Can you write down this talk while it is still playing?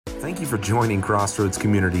Thank you for joining Crossroads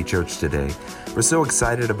Community Church today. We're so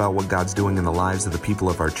excited about what God's doing in the lives of the people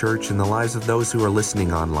of our church and the lives of those who are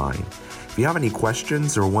listening online. If you have any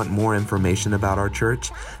questions or want more information about our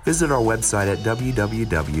church, visit our website at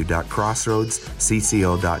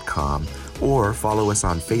www.crossroadscco.com or follow us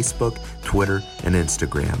on Facebook, Twitter, and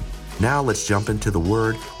Instagram. Now let's jump into the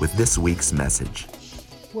Word with this week's message.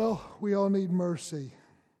 Well, we all need mercy.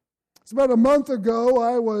 It's about a month ago,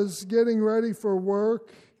 I was getting ready for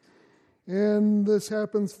work, and this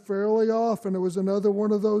happens fairly often. It was another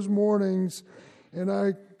one of those mornings, and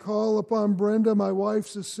I call upon Brenda, my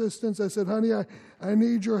wife's assistant. I said, honey, I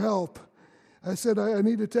need your help. I said, I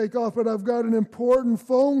need to take off, but I've got an important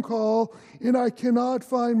phone call, and I cannot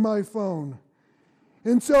find my phone.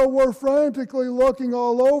 And so we're frantically looking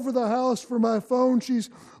all over the house for my phone. She's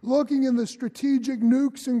looking in the strategic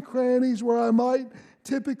nooks and crannies where I might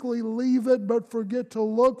typically leave it but forget to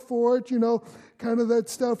look for it. You know, kind of that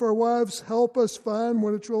stuff our wives help us find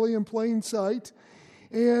when it's really in plain sight.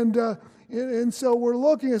 And so we're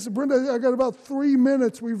looking. I said, Brenda, I got about 3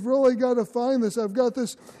 minutes. We've really got to find this. I've got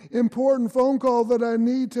this important phone call that I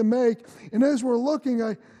need to make. And as we're looking,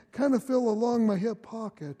 I kind of feel along my hip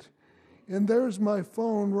pocket. And there's my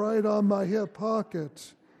phone right on my hip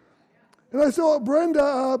pocket. And I said, oh,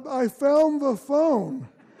 Brenda, I found the phone.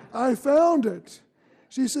 I found it.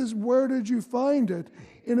 She says, where did you find it?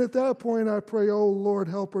 And at that point, I pray, oh, Lord,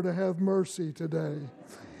 help her to have mercy today.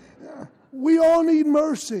 We all need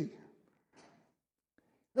mercy.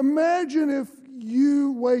 Imagine if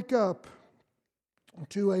you wake up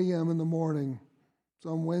 2 a.m. in the morning. It's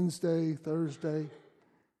on Wednesday, Thursday.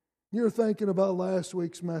 You're thinking about last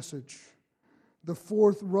week's message. The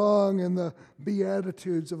fourth rung in the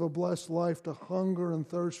Beatitudes of a blessed life, to hunger and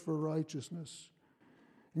thirst for righteousness.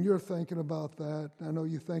 And you're thinking about that. I know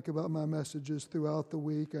you think about my messages throughout the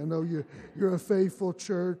week. I know you're a faithful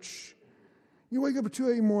church. You wake up at 2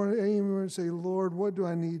 a.m. and say, Lord, what do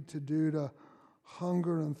I need to do to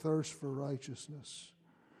hunger and thirst for righteousness?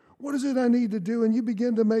 What is it I need to do? And you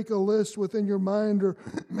begin to make a list within your mind or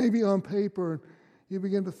maybe on paper. You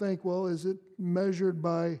begin to think, well, is it measured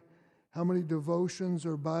by how many devotions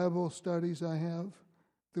or Bible studies I have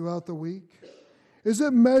throughout the week? Is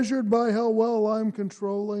it measured by how well I'm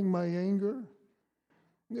controlling my anger?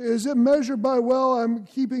 Is it measured by, well, I'm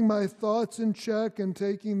keeping my thoughts in check and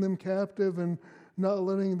taking them captive and not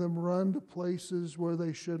letting them run to places where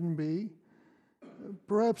they shouldn't be?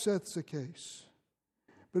 Perhaps that's the case.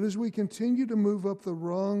 But as we continue to move up the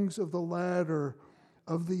rungs of the ladder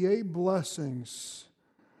of the 8 blessings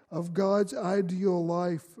of God's ideal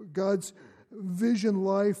life, God's vision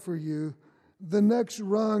life for you, the next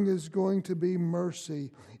rung is going to be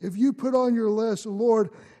mercy. If you put on your list,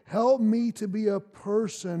 Lord, help me to be a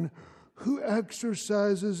person who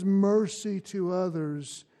exercises mercy to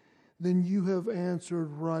others, then you have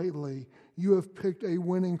answered rightly. You have picked a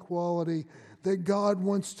winning quality that God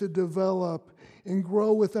wants to develop and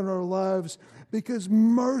grow within our lives, because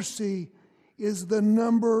mercy is the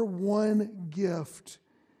number one gift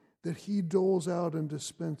that He doles out and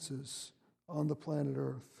dispenses on the planet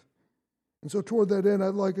Earth. And so toward that end,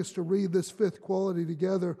 I'd like us to read this 5th quality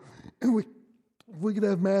together. And we could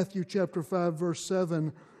have Matthew chapter 5, verse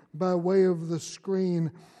 7 by way of the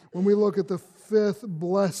screen when we look at the 5th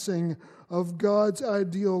blessing of God's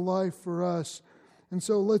ideal life for us. And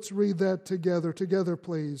so let's read that together. Together,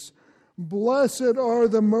 please. Blessed are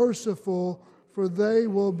the merciful, for they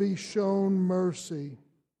will be shown mercy.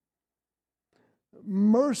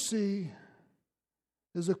 Mercy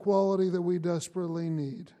is a quality that we desperately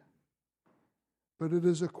need. But it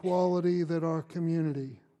is a quality that our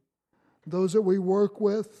community, those that we work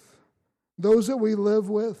with, those that we live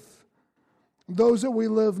with, those that we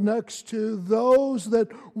live next to, those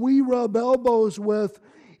that we rub elbows with,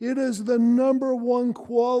 it is the number one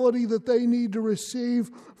quality that they need to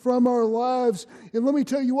receive from our lives. And let me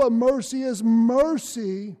tell you what mercy is.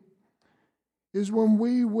 Mercy is when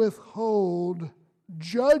we withhold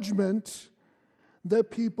judgment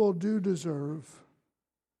that people do deserve,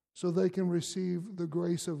 so they can receive the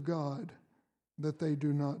grace of God that they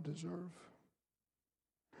do not deserve.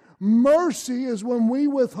 Mercy is when we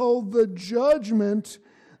withhold the judgment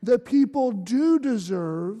that people do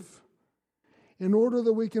deserve, in order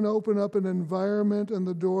that we can open up an environment and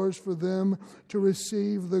the doors for them to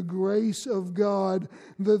receive the grace of God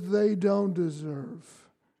that they don't deserve.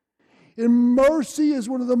 And mercy is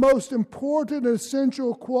one of the most important and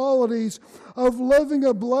essential qualities of living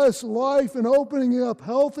a blessed life and opening up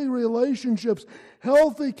healthy relationships,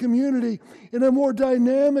 healthy community, and a more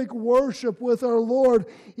dynamic worship with our Lord.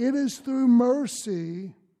 It is through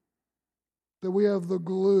mercy that we have the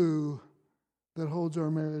glue that holds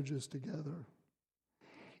our marriages together.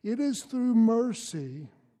 It is through mercy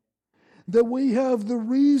that we have the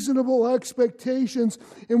reasonable expectations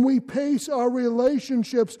and we pace our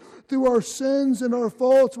relationships through our sins and our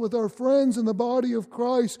faults with our friends in the body of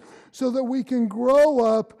Christ so that we can grow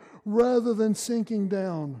up rather than sinking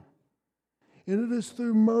down. And it is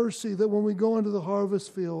through mercy that when we go into the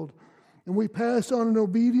harvest field and we pass on an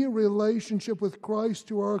obedient relationship with Christ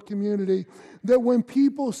to our community, that when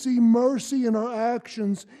people see mercy in our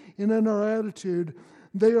actions and in our attitude,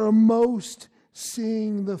 they are most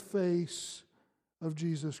seeing the face of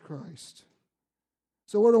Jesus Christ.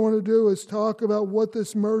 So what I want to do is talk about what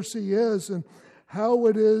this mercy is and how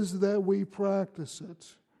it is that we practice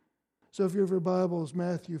it. So if you have your Bibles,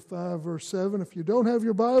 Matthew 5, verse 7. If you don't have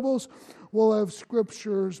your Bibles, we'll have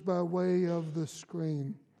scriptures by way of the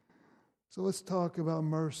screen. So let's talk about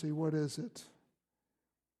mercy. What is it?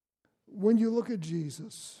 When you look at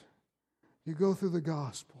Jesus, you go through the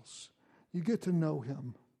Gospels, you get to know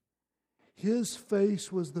Him. His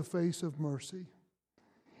face was the face of mercy.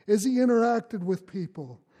 As He interacted with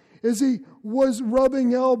people, as He was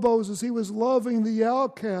rubbing elbows, as He was loving the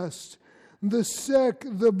outcast, the sick,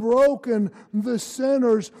 the broken, the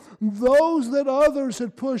sinners, those that others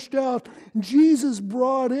had pushed out, Jesus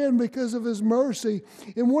brought in because of His mercy.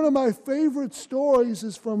 And one of my favorite stories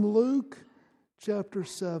is from Luke chapter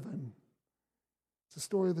 7. It's the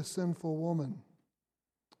story of the sinful woman.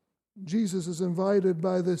 Jesus is invited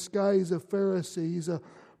by this guy. He's a Pharisee. He's a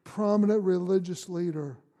prominent religious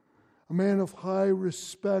leader, a man of high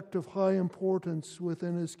respect, of high importance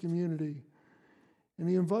within his community. And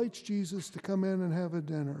he invites Jesus to come in and have a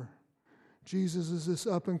dinner. Jesus is this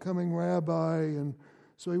up-and-coming rabbi, and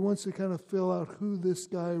so he wants to kind of fill out who this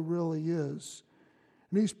guy really is.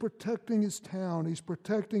 And he's protecting his town. He's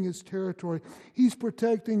protecting his territory. He's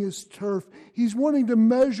protecting his turf. He's wanting to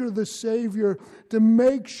measure the Savior to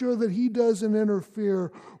make sure that he doesn't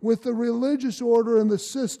interfere with the religious order and the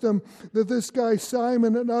system that this guy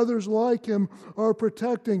Simon and others like him are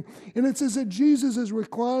protecting. And it says that Jesus is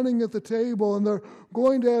reclining at the table and they're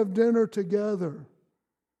going to have dinner together.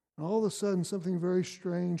 And all of a sudden something very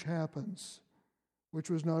strange happens, which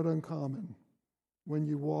was not uncommon. When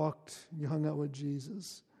you hung out with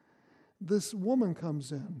Jesus. This woman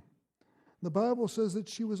comes in. The Bible says that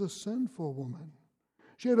she was a sinful woman.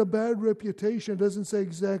 She had a bad reputation. It doesn't say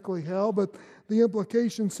exactly how, but the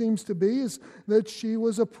implication seems to be is that she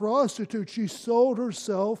was a prostitute. She sold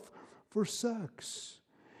herself for sex.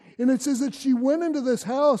 And it says that she went into this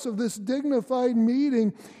house of this dignified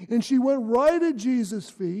meeting, and she went right at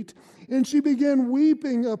Jesus' feet, and she began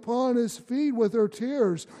weeping upon His feet with her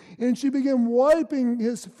tears, and she began wiping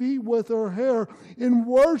His feet with her hair, and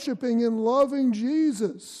worshiping and loving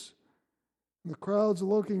Jesus. And the crowd's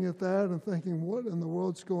looking at that and thinking, what in the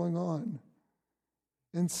world's going on?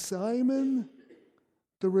 And Simon,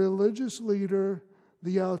 the religious leader,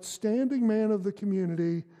 the outstanding man of the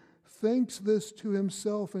community, thinks this to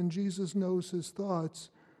himself, and Jesus knows his thoughts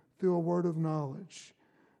through a word of knowledge.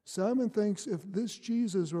 Simon thinks if this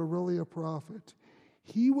Jesus were really a prophet,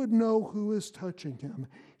 he would know who is touching him.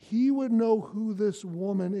 He would know who this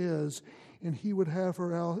woman is, and he would have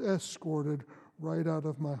her escorted right out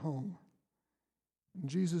of my home. And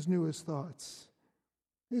Jesus knew his thoughts.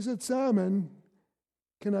 He said, Simon,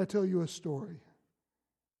 can I tell you a story?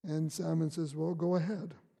 And Simon says, well, go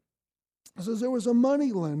ahead. It says there was a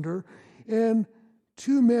money lender, and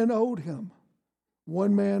two men owed him.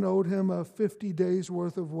 One man owed him 50 days'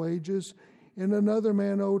 worth of wages, and another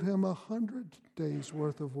man owed him 100 days'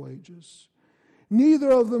 worth of wages. Neither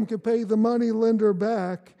of them could pay the money lender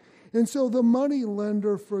back, and so the money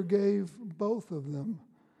lender forgave both of them.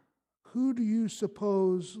 Who do you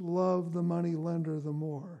suppose loved the money lender the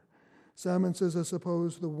more? Simon says, I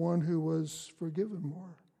suppose the one who was forgiven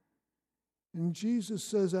more. And Jesus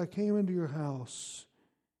says, I came into your house,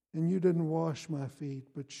 and you didn't wash my feet,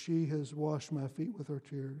 but she has washed my feet with her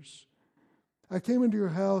tears. I came into your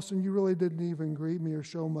house, and you really didn't even greet me or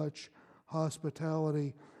show much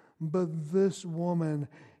hospitality, but this woman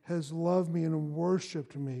has loved me and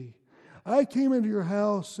worshiped me. I came into your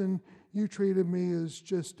house, and you treated me as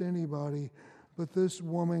just anybody, but this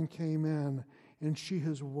woman came in, and she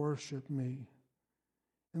has worshiped me.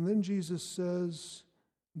 And then Jesus says,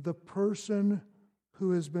 the person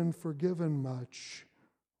who has been forgiven much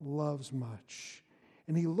loves much.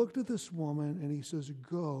 And he looked at this woman and he says,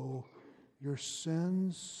 go, your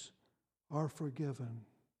sins are forgiven.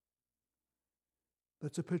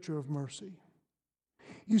 That's a picture of mercy.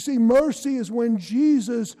 You see, mercy is when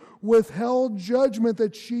Jesus withheld judgment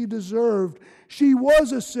that she deserved. She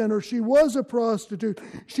was a sinner. She was a prostitute.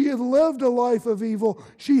 She had lived a life of evil.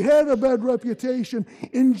 She had a bad reputation.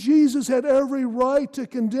 And Jesus had every right to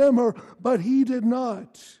condemn her, but He did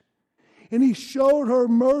not. And He showed her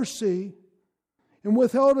mercy and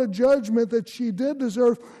withheld a judgment that she did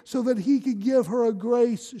deserve so that He could give her a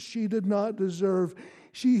grace she did not deserve.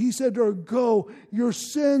 He said to her, "Go, your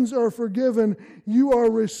sins are forgiven. You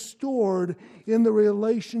are restored in the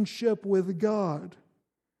relationship with God."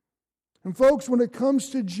 And folks, when it comes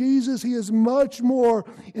to Jesus, He is much more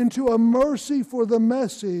into a mercy for the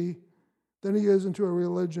messy than He is into a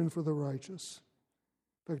religion for the righteous.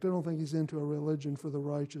 In fact, I don't think He's into a religion for the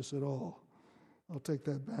righteous at all. I'll take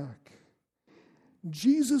that back.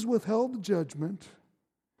 Jesus withheld judgment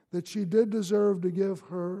that she did deserve to give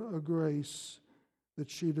her a grace that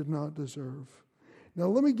she did not deserve. Now,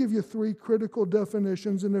 let me give you 3 critical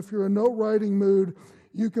definitions, and if you're in note-writing mood,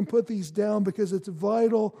 you can put these down because it's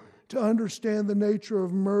vital to understand the nature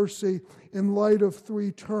of mercy in light of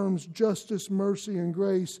 3 terms: justice, mercy, and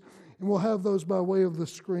grace, and we'll have those by way of the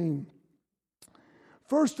screen.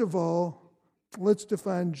 First of all, let's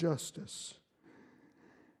define justice.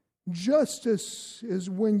 Justice is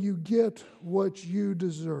when you get what you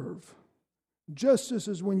deserve. Justice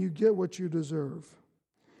is when you get what you deserve.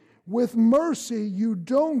 With mercy, you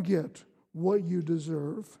don't get what you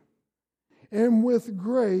deserve. And with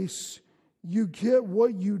grace, you get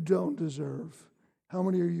what you don't deserve. How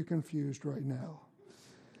many are you confused right now?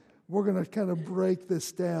 We're going to kind of break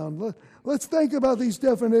this down. Let's think about these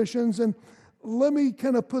definitions, and let me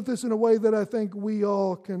kind of put this in a way that I think we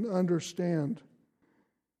all can understand.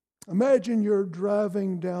 Imagine you're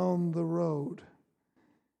driving down the road,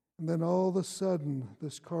 and then all of a sudden,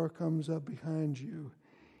 this car comes up behind you,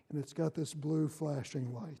 and it's got this blue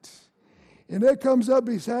flashing light. And it comes up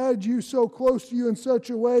beside you, so close to you in such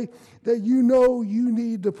a way that you know you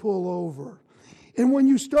need to pull over. And when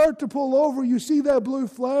you start to pull over, you see that blue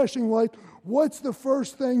flashing light. What's the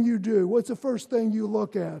first thing you do? What's the first thing you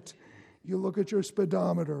look at? You look at your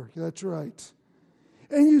speedometer. That's right.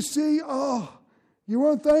 And you see, you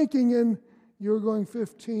weren't thinking, and you're going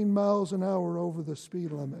 15 miles an hour over the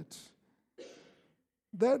speed limit.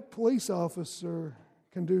 That police officer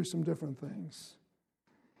can do some different things.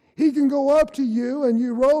 He can go up to you and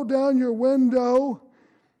you roll down your window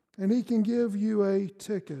and he can give you a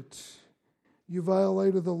ticket. You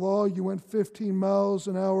violated the law. You went 15 miles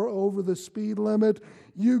an hour over the speed limit.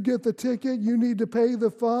 You get the ticket. You need to pay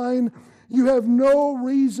the fine. You have no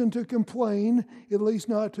reason to complain, at least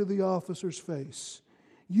not to the officer's face.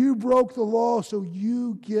 You broke the law, so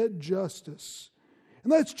you get justice.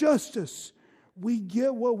 And that's justice. We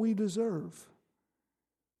get what we deserve.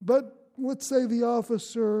 But let's say the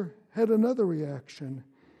officer had another reaction.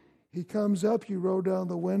 He comes up, you roll down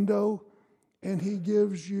the window, and he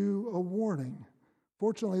gives you a warning.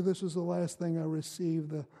 Fortunately, this was the last thing I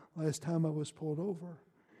received the last time I was pulled over.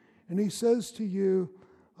 And he says to you,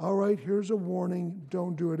 "All right, here's a warning.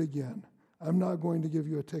 Don't do it again. I'm not going to give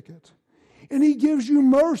you a ticket." And he gives you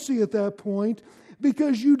mercy at that point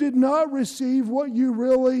because you did not receive what you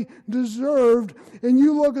really deserved. And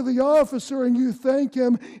you look at the officer and you thank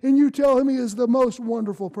him and you tell him he is the most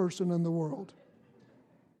wonderful person in the world.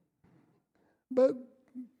 But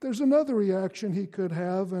there's another reaction he could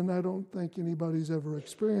have, and I don't think anybody's ever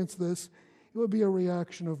experienced this. It would be a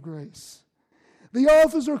reaction of grace. The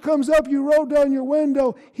officer comes up, you roll down your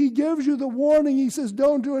window, he gives you the warning, he says,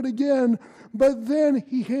 "Don't do it again," but then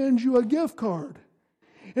he hands you a gift card.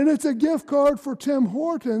 And it's a gift card for Tim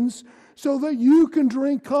Hortons so that you can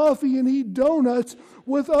drink coffee and eat donuts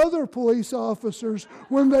with other police officers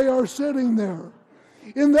when they are sitting there.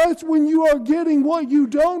 And that's when you are getting what you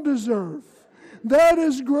don't deserve. That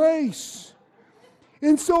is grace.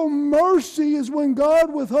 And so mercy is when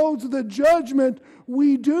God withholds the judgment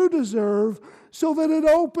we do deserve so that it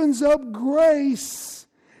opens up grace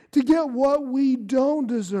to get what we don't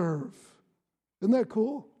deserve. Isn't that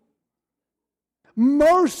cool?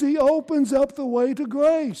 Mercy opens up the way to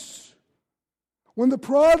grace. When the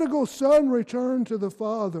prodigal son returned to the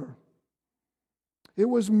father, it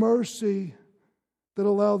was mercy that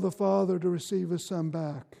allowed the father to receive his son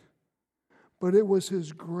back. But it was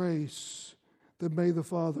his grace that made the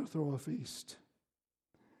father throw a feast.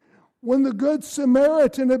 When the good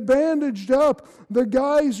Samaritan had bandaged up the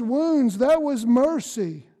guy's wounds, that was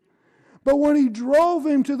mercy. But when he drove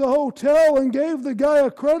him to the hotel and gave the guy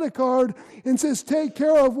a credit card and says, "Take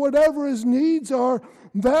care of whatever his needs are,"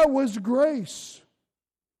 that was grace.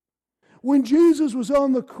 When Jesus was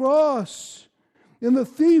on the cross and the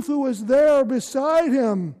thief who was there beside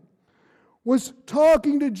him was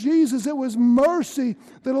talking to Jesus. It was mercy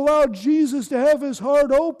that allowed Jesus to have his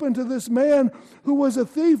heart open to this man who was a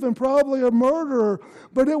thief and probably a murderer.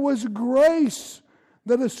 But it was grace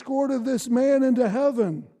that escorted this man into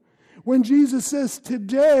heaven. When Jesus says,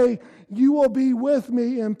 "Today you will be with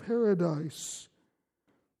me in paradise."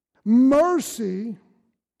 Mercy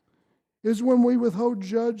is when we withhold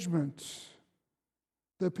judgment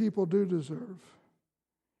that people do deserve,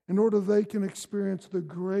 in order they can experience the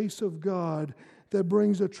grace of God that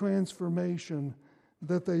brings a transformation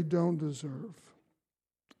that they don't deserve.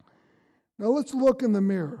 Now let's look in the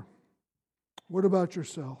mirror. What about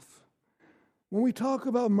yourself? When we talk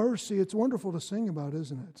about mercy, it's wonderful to sing about,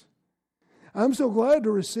 isn't it? I'm so glad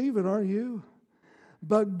to receive it, aren't you?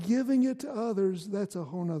 But giving it to others, that's a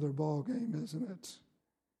whole nother ballgame, isn't it?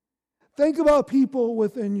 Think about people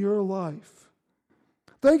within your life.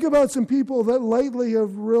 Think about some people that lately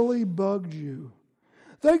have really bugged you.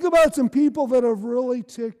 Think about some people that have really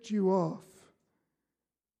ticked you off.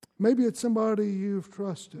 Maybe it's somebody you've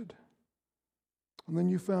trusted, and then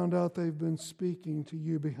you found out they've been speaking to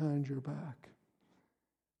you behind your back.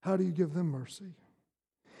 How do you give them mercy?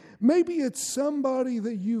 Maybe it's somebody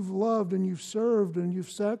that you've loved and you've served and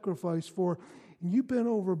you've sacrificed for, and you've been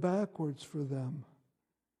over backwards for them.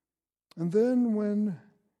 And then when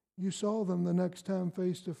you saw them the next time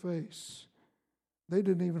face to face, they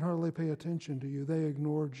didn't even hardly pay attention to you. They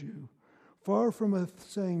ignored you. Far from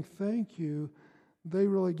saying thank you, they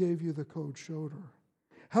really gave you the cold shoulder.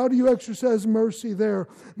 How do you exercise mercy there?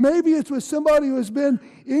 Maybe it's with somebody who has been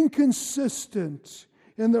inconsistent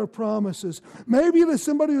in their promises. Maybe it is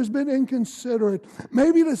somebody who's been inconsiderate.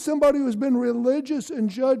 Maybe it is somebody who's been religious and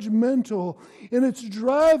judgmental, and it's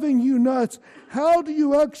driving you nuts. How do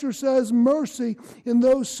you exercise mercy in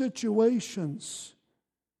those situations?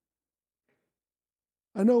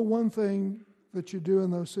 I know one thing that you do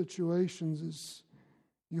in those situations is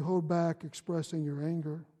you hold back expressing your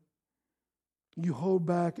anger. You hold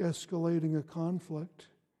back escalating a conflict.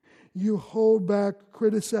 You hold back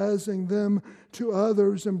criticizing them to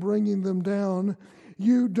others and bringing them down.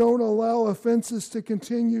 You don't allow offenses to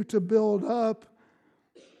continue to build up.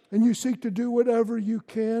 And you seek to do whatever you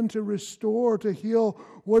can to restore, to heal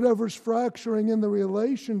whatever's fracturing in the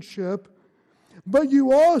relationship. But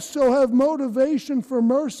you also have motivation for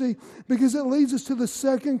mercy, because it leads us to the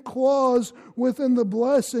second clause within the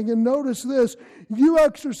blessing. And notice this: you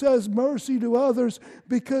exercise mercy to others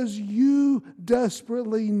because you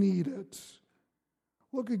desperately need it.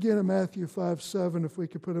 Look again at Matthew 5:7, if we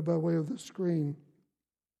could put it by way of the screen.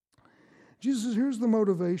 Jesus says, here's the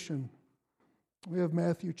motivation. We have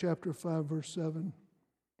Matthew chapter 5, verse 7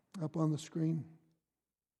 up on the screen.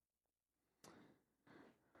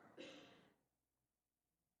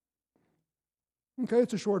 Okay,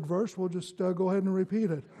 it's a short verse. We'll just go ahead and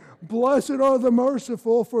repeat it. Blessed are the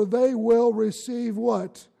merciful, for they will receive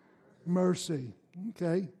what? Mercy.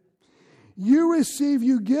 Okay?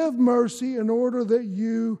 You give mercy in order that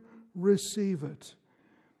you receive it.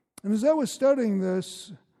 And as I was studying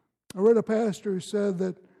this, I read a pastor who said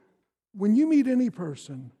that when you meet any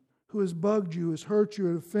person who has bugged you, has hurt you,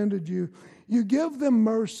 has offended you, you give them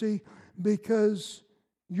mercy because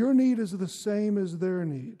your need is the same as their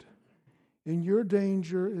need. And your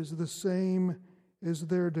danger is the same as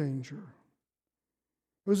their danger.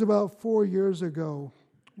 It was about 4 years ago,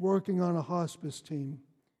 working on a hospice team.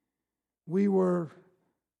 We were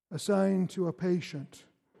assigned to a patient,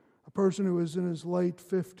 a person who was in his late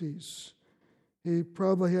 50s. He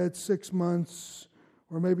probably had 6 months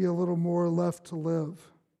or maybe a little more left to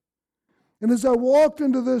live. And as I walked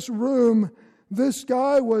into this room, this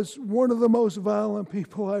guy was one of the most violent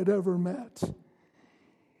people I'd ever met.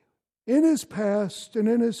 In his past and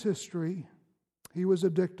in his history, he was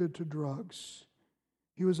addicted to drugs.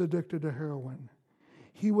 He was addicted to heroin.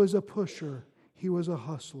 He was a pusher. He was a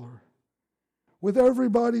hustler. With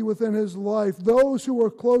everybody within his life, those who were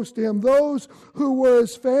close to him, those who were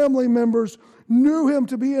his family members, knew him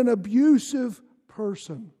to be an abusive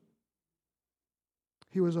person.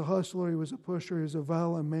 He was a hustler. He was a pusher. He was a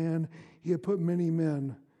violent man. He had put many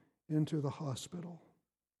men into the hospital.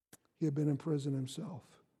 He had been in prison himself.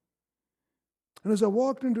 And as I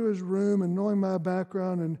walked into his room, and knowing my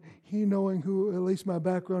background and he knowing who, at least my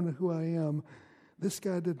background and who I am, this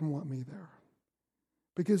guy didn't want me there.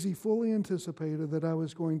 Because he fully anticipated that I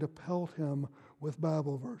was going to pelt him with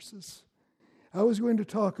Bible verses. I was going to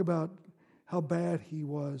talk about how bad he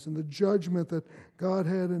was and the judgment that God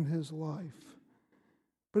had in his life.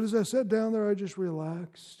 But as I sat down there, I just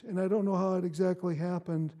relaxed. And I don't know how it exactly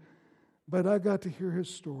happened, but I got to hear his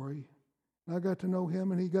story. I got to know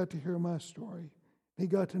him, and he got to hear my story. He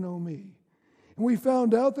got to know me. And And we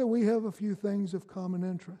found out that we have a few things of common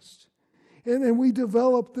interest. And we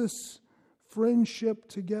developed this friendship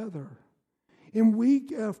together. And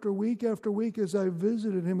week after week after week, as I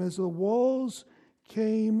visited him, as the walls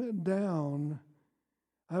came down,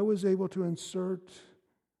 I was able to insert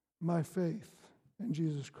my faith in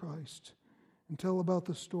Jesus Christ and tell about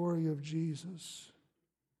the story of Jesus.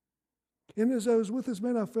 And as I was with this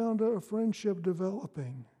man, I found a friendship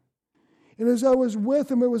developing. And as I was with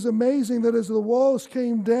him, it was amazing that as the walls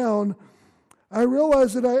came down, I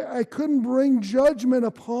realized that I couldn't bring judgment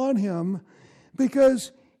upon him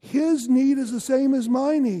because his need is the same as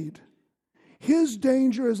my need. His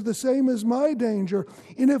danger is the same as my danger.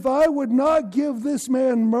 And if I would not give this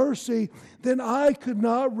man mercy, then I could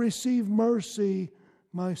not receive mercy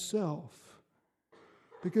myself.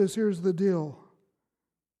 Because here's the deal.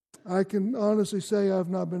 I can honestly say I've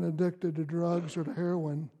not been addicted to drugs or to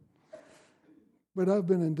heroin, but I've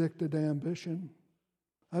been addicted to ambition.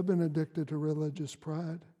 I've been addicted to religious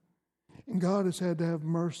pride. And God has had to have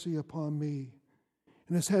mercy upon me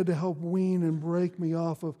and has had to help wean and break me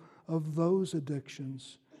off of those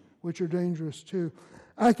addictions, which are dangerous too.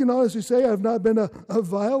 I can honestly say I've not been a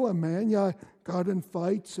violent man. Yeah, I got in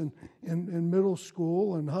fights in middle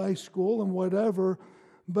school and high school and whatever,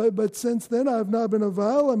 but since then I've not been a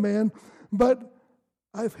violent man, but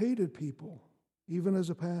I've hated people, even as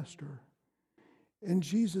a pastor. And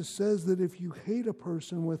Jesus says that if you hate a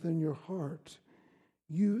person within your heart,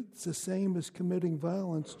 it's the same as committing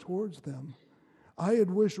violence towards them. I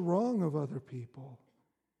had wished wrong of other people.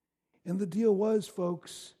 And the deal was,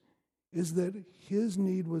 folks, is that his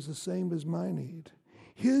need was the same as my need.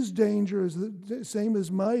 His danger is the same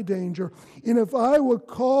as my danger. And if I would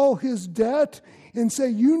call his debt and say,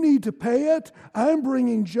 you need to pay it, I'm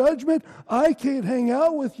bringing judgment, I can't hang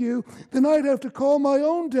out with you, then I'd have to call my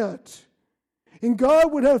own debt. And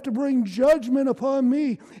God would have to bring judgment upon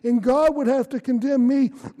me. And God would have to condemn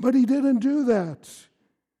me. But he didn't do that.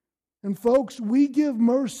 And folks, we give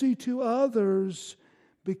mercy to others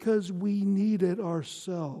because we need it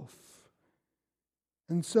ourselves.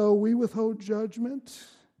 And so we withhold judgment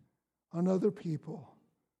on other people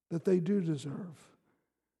that they do deserve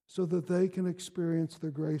so that they can experience the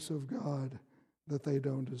grace of God that they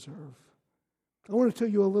don't deserve. I want to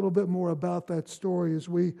tell you a little bit more about that story as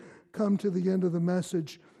we come to the end of the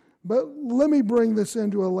message. But let me bring this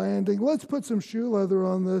into a landing. Let's put some shoe leather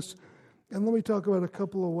on this, and let me talk about a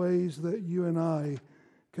couple of ways that you and I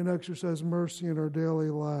can exercise mercy in our daily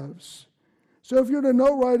lives. So if you're in a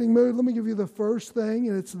note-writing mood, let me give you the first thing,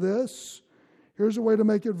 and it's this. Here's a way to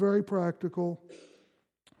make it very practical.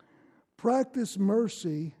 Practice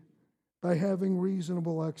mercy by having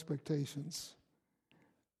reasonable expectations.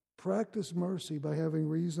 Practice mercy by having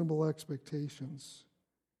reasonable expectations.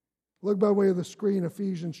 Look by way of the screen,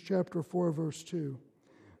 Ephesians chapter 4, verse 2.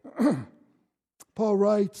 Paul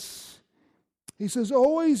writes, he says,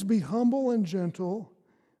 always be humble and gentle,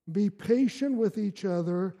 be patient with each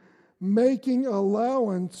other, making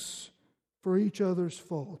allowance for each other's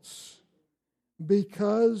faults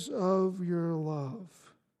because of your love.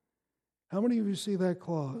 How many of you see that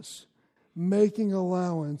clause? Making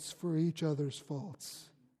allowance for each other's faults.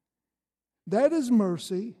 That is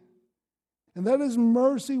mercy. And that is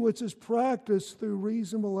mercy which is practiced through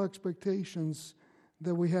reasonable expectations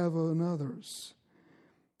that we have on others.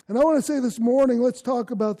 And I want to say this morning, let's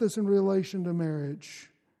talk about this in relation to marriage.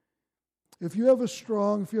 If you have a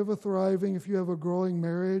strong, if you have a thriving, if you have a growing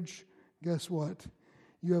marriage, guess what?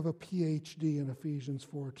 You have a PhD in Ephesians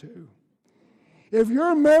 4:2. If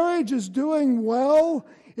your marriage is doing well,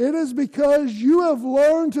 it is because you have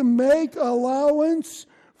learned to make allowance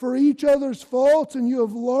for each other's faults, and you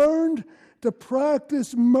have learned to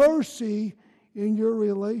practice mercy in your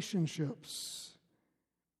relationships.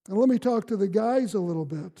 And let me talk to the guys a little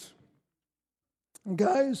bit. And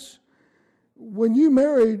guys, when you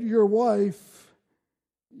married your wife,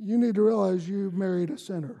 you need to realize you married a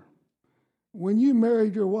sinner. When you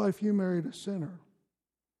married your wife, you married a sinner.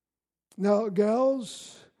 Now,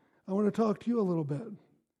 gals, I want to talk to you a little bit.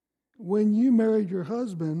 When you married your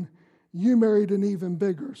husband, you married an even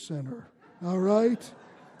bigger sinner. All right?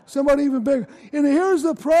 Somebody even bigger. And here's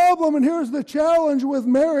the problem, and here's the challenge with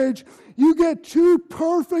marriage. You get two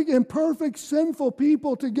perfect, imperfect, sinful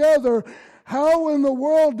people together. How in the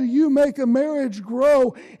world do you make a marriage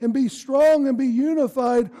grow and be strong and be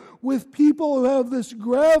unified with people who have this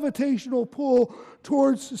gravitational pull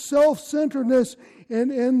towards self-centeredness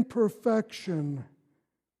and imperfection?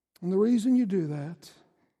 And the reason you do that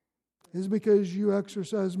is because you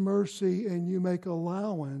exercise mercy and you make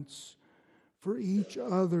allowance for each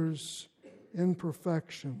other's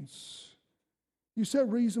imperfections. You set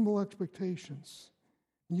reasonable expectations.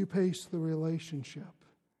 And you pace the relationship.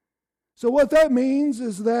 So what that means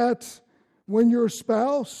is that when your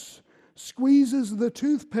spouse squeezes the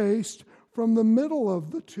toothpaste from the middle of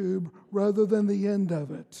the tube rather than the end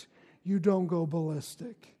of it, you don't go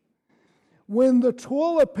ballistic. When the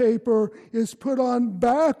toilet paper is put on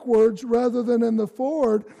backwards rather than in the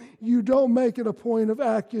forward, you don't make it a point of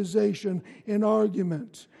accusation and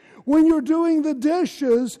argument. When you're doing the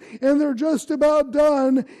dishes and they're just about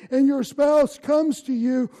done and your spouse comes to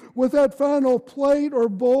you with that final plate or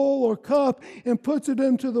bowl or cup and puts it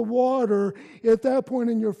into the water, at that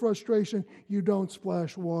point in your frustration, you don't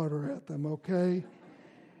splash water at them, okay?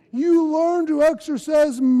 You learn to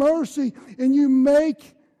exercise mercy and you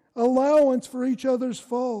make allowance for each other's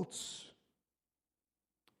faults.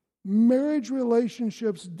 Marriage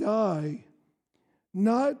relationships die.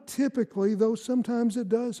 Not typically, though sometimes it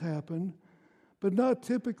does happen, but not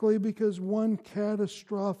typically because one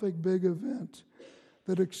catastrophic big event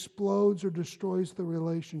that explodes or destroys the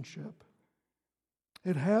relationship.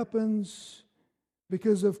 It happens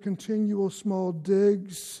because of continual small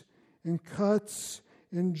digs and cuts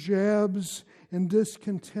and jabs and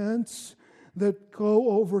discontents that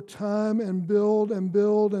go over time and build and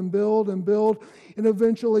build and build and build and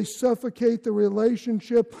eventually suffocate the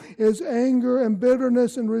relationship as anger and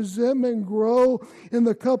bitterness and resentment grow and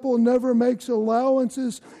the couple never makes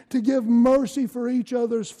allowances to give mercy for each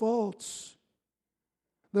other's faults.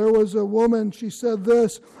 There was a woman, she said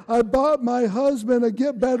this, "I bought my husband a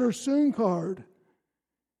Get Better Soon card."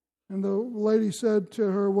 And the lady said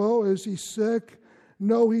to her, "Well, is he sick?"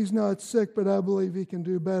 "No, he's not sick, but I believe he can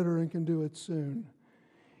do better and can do it soon."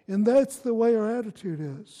 And that's the way our attitude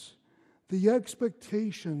is. The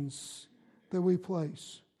expectations that we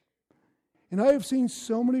place. And I have seen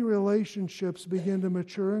so many relationships begin to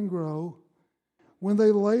mature and grow when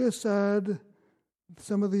they lay aside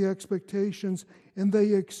some of the expectations and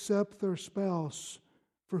they accept their spouse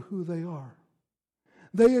for who they are.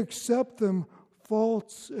 They accept them,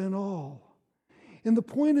 faults and all. And the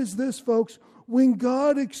point is this, folks. When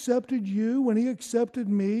God accepted you, when He accepted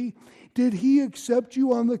me, did He accept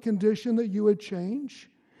you on the condition that you would change?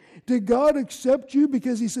 Did God accept you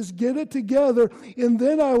because He says, get it together, and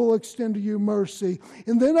then I will extend to you mercy,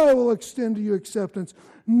 and then I will extend to you acceptance?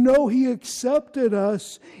 No, He accepted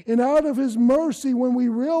us, and out of His mercy, when we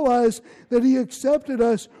realized that He accepted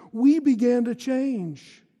us, we began to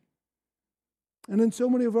change. And in so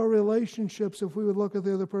many of our relationships, if we would look at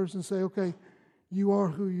the other person and say, okay, you are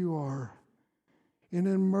who you are. And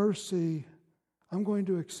in mercy, I'm going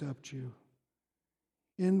to accept you.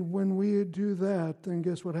 And when we do that, then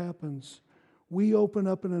guess what happens? We open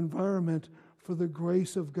up an environment for the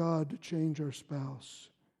grace of God to change our spouse.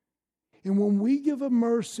 And when we give a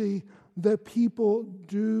mercy that people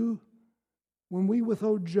do, when we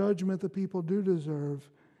withhold judgment that people do deserve,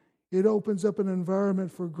 it opens up an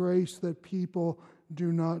environment for grace that people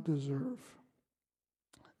do not deserve.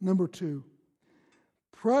 Number 2.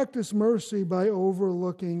 Practice mercy by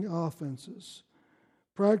overlooking offenses.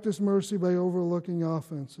 Practice mercy by overlooking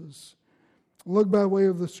offenses. Look by way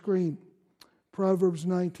of the screen. Proverbs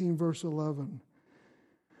 19, verse 11.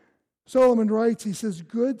 Solomon writes, he says,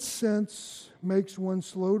 "Good sense makes one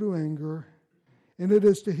slow to anger, and it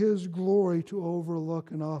is to his glory to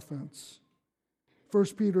overlook an offense."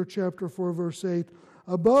 1 Peter chapter 4, verse 8.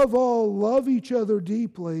 "Above all, love each other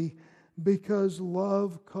deeply, because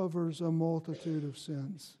love covers a multitude of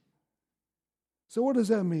sins." So what does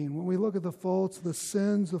that mean? When we look at the faults, the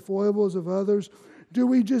sins, the foibles of others, do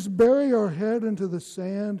we just bury our head into the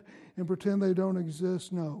sand and pretend they don't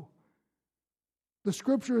exist? No. The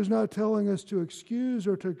Scripture is not telling us to excuse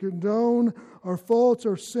or to condone our faults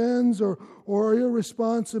or sins or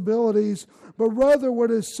irresponsibilities, but rather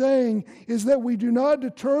what it's saying is that we do not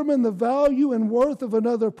determine the value and worth of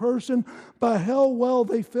another person by how well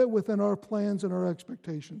they fit within our plans and our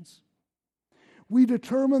expectations. We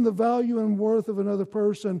determine the value and worth of another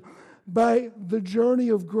person by the journey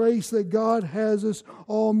of grace that God has us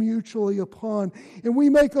all mutually upon. And we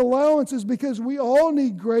make allowances because we all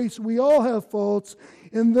need grace, we all have faults,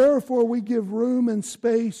 and therefore we give room and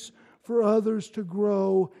space for others to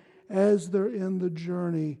grow as they're in the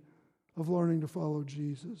journey of learning to follow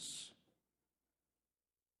Jesus.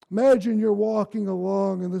 Imagine you're walking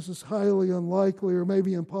along, and this is highly unlikely or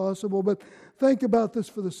maybe impossible, but think about this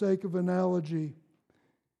for the sake of analogy.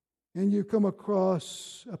 And you come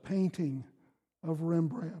across a painting of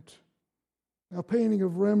Rembrandt. Now, a painting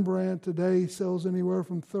of Rembrandt today sells anywhere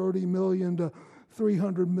from $30 million to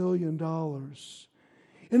 $300 million.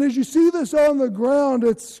 And as you see this on the ground,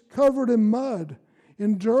 it's covered in mud,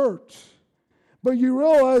 in dirt. but you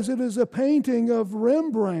realize it is a painting of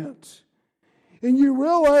Rembrandt. And you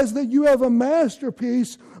realize that you have a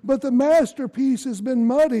masterpiece, but the masterpiece has been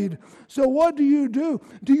muddied. So what do?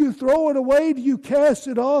 Do you throw it away? Do you cast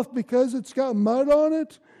it off because it's got mud on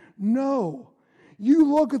it? No.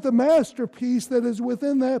 You look at the masterpiece that is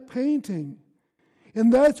within that painting.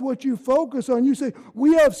 And that's what you focus on. You say,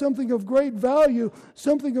 we have something of great value,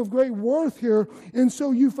 something of great worth here. And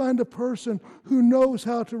so you find a person who knows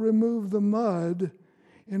how to remove the mud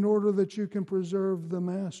in order that you can preserve the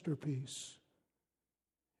masterpiece.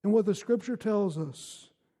 And what the Scripture tells us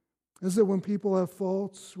is that when people have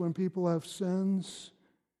faults, when people have sins,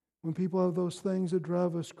 when people have those things that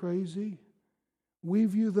drive us crazy, we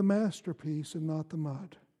view the masterpiece and not the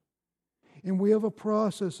mud. And we have a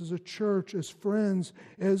process as a church, as friends,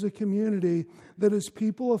 as a community, that as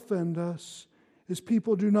people offend us, as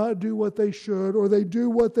people do not do what they should, or they do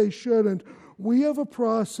what they shouldn't, we have a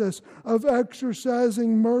process of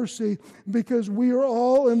exercising mercy because we are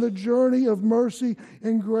all in the journey of mercy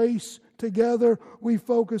and grace together. We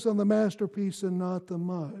focus on the masterpiece and not the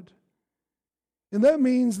mud. And that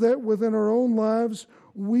means that within our own lives,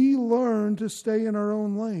 we learn to stay in our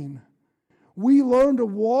own lane. We learn to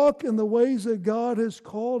walk in the ways that God has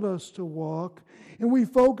called us to walk, and we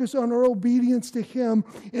focus on our obedience to Him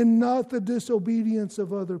and not the disobedience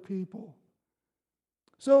of other people.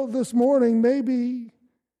 So this morning, maybe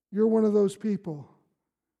you're one of those people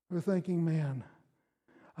who are thinking, man,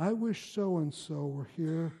 I wish so-and-so were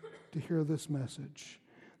here to hear this message.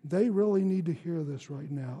 They really need to hear this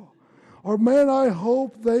right now. Or, man, I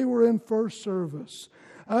hope they were in first service.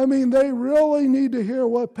 I mean, they really need to hear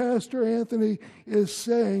what Pastor Anthony is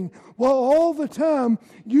saying. Well, all the time,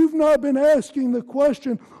 you've not been asking the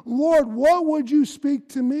question, Lord, what would you speak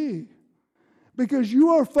to me? Because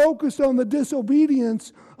you are focused on the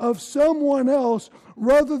disobedience of someone else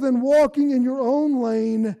rather than walking in your own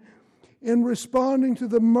lane and responding to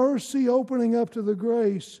the mercy, opening up to the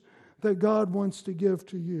grace that God wants to give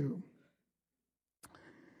to you.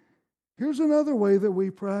 Here's another way that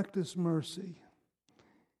we practice mercy.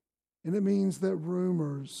 And it means that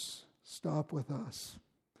rumors stop with us.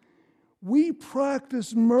 We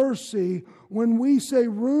practice mercy when we say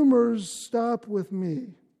rumors stop with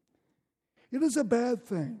me. It is a bad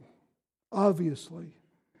thing, obviously.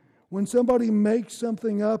 When somebody makes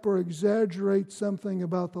something up or exaggerates something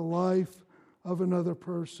about the life of another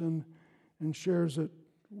person and shares it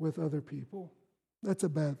with other people. That's a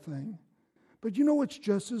bad thing. But you know what's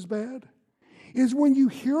just as bad? Is when you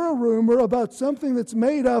hear a rumor about something that's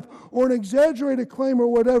made up or an exaggerated claim or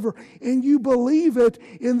whatever, and you believe it,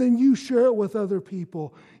 and then you share it with other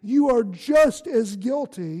people. You are just as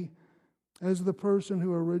guilty as the person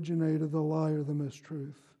who originated the lie or the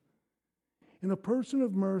mistruth. And a person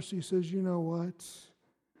of mercy says, you know what?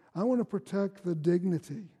 I want to protect the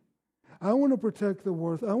dignity. I want to protect the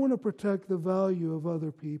worth. I want to protect the value of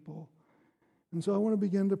other people. And so I want to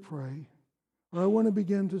begin to pray. Or I want to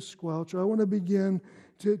begin to squelch. Or I want to begin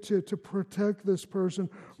to protect this person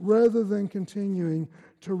rather than continuing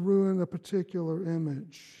to ruin a particular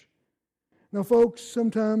image. Now, folks,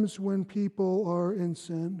 sometimes when people are in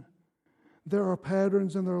sin, there are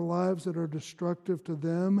patterns in their lives that are destructive to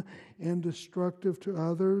them and destructive to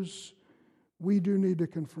others. We do need to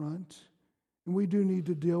confront, and we do need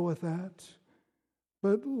to deal with that.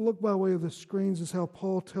 But look by way of the screens is how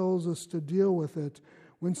Paul tells us to deal with it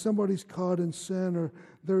when somebody's caught in sin or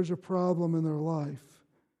there's a problem in their life.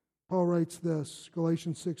 Paul writes this,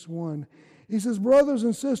 Galatians 6:1. He says, brothers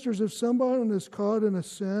and sisters, if someone is caught in a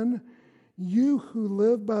sin, you who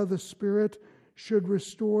live by the Spirit should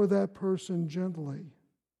restore that person gently.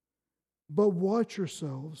 But watch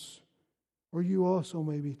yourselves, or you also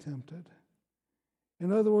may be tempted.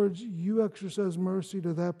 In other words, you exercise mercy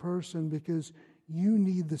to that person because you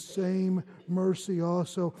need the same mercy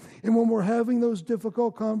also. And when we're having those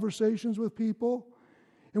difficult conversations with people,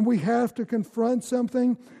 and we have to confront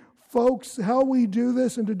something, folks, how we do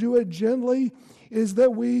this and to do it gently is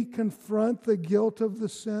that we confront the guilt of the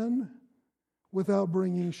sin without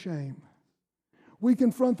bringing shame. We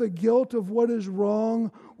confront the guilt of what is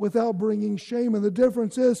wrong without bringing shame. And the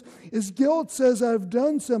difference is guilt says I've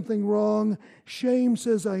done something wrong. Shame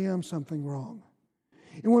says I am something wrong.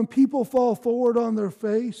 And when people fall forward on their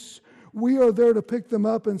face, we are there to pick them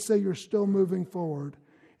up and say, you're still moving forward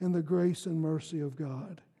in the grace and mercy of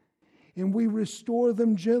God. And we restore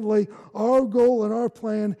them gently. Our goal and our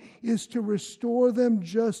plan is to restore them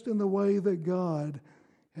just in the way that God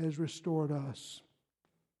has restored us.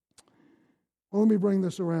 Well, let me bring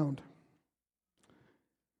this around.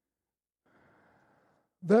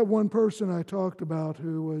 That one person I talked about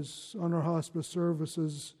who was on our hospice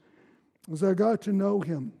services as I got to know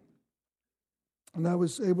him, and I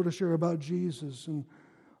was able to share about Jesus, and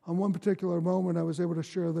on one particular moment I was able to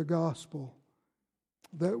share the gospel,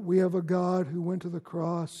 that we have a God who went to the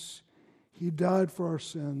cross, he died for our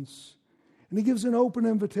sins, and he gives an open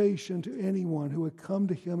invitation to anyone who would come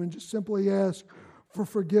to him and just simply ask for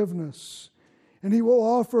forgiveness. And he will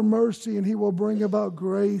offer mercy, and he will bring about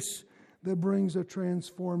grace that brings a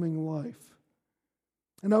transforming life.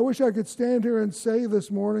 And I wish I could stand here and say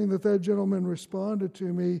this morning that gentleman responded to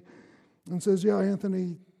me and says, yeah,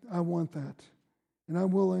 Anthony, I want that. And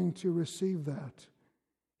I'm willing to receive that.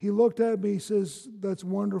 He looked at me, he says, that's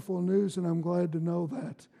wonderful news, and I'm glad to know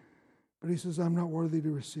that. But he says, I'm not worthy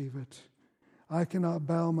to receive it. I cannot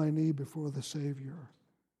bow my knee before the Savior.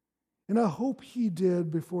 And I hope he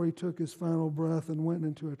did before he took his final breath and went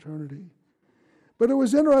into eternity. But it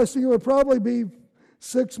was interesting. It would probably be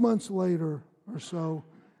 6 months later or so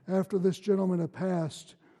after this gentleman had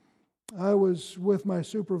passed. I was with my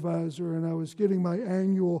supervisor and I was getting my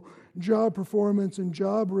annual job performance and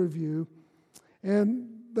job review. And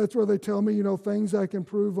that's where they tell me, things I can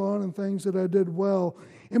improve on and things that I did well.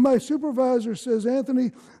 And my supervisor says,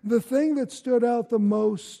 Anthony, the thing that stood out the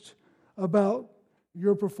most about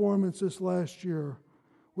your performance this last year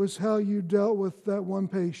was how you dealt with that one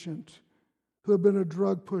patient who had been a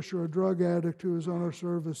drug pusher, a drug addict who was on our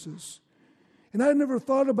services. And I never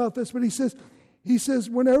thought about this, but he says,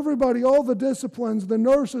 when everybody, all the disciplines, the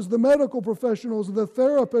nurses, the medical professionals, the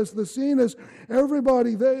therapists, the CNAs,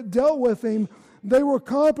 everybody that dealt with him, they were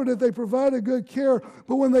competent, they provided good care,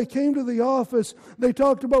 but when they came to the office, they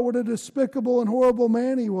talked about what a despicable and horrible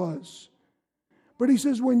man he was. But he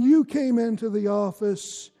says, when you came into the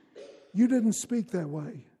office, you didn't speak that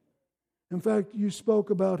way. In fact, you spoke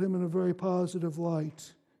about him in a very positive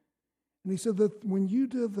light. And he said that when you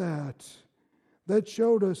did that, that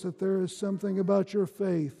showed us that there is something about your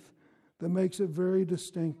faith that makes it very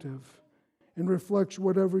distinctive and reflects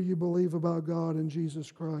whatever you believe about God and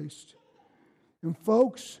Jesus Christ. And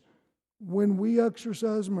folks, when we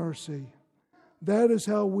exercise mercy, that is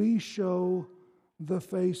how we show the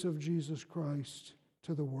face of Jesus Christ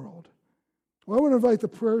to the world. Well, I want to invite the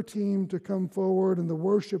prayer team to come forward and the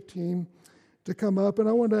worship team to come up. And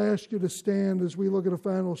I want to ask you to stand as we look at a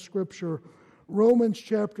final scripture, Romans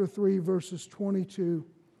chapter 3, verses 22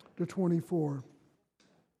 to 24.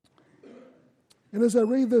 And as I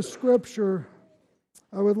read this scripture,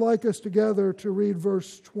 I would like us together to read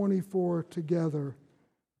verse 24 together.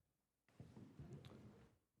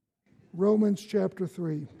 Romans chapter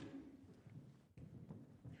 3.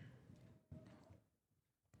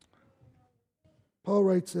 Paul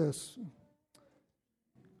writes this.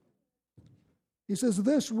 He says,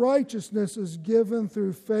 this righteousness is given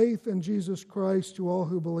through faith in Jesus Christ to all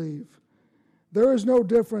who believe. There is no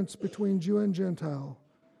difference between Jew and Gentile,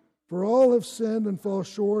 for all have sinned and fall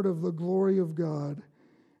short of the glory of God.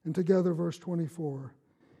 And together, verse 24.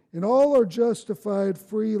 And all are justified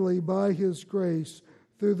freely by His grace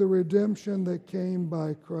through the redemption that came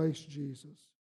by Christ Jesus.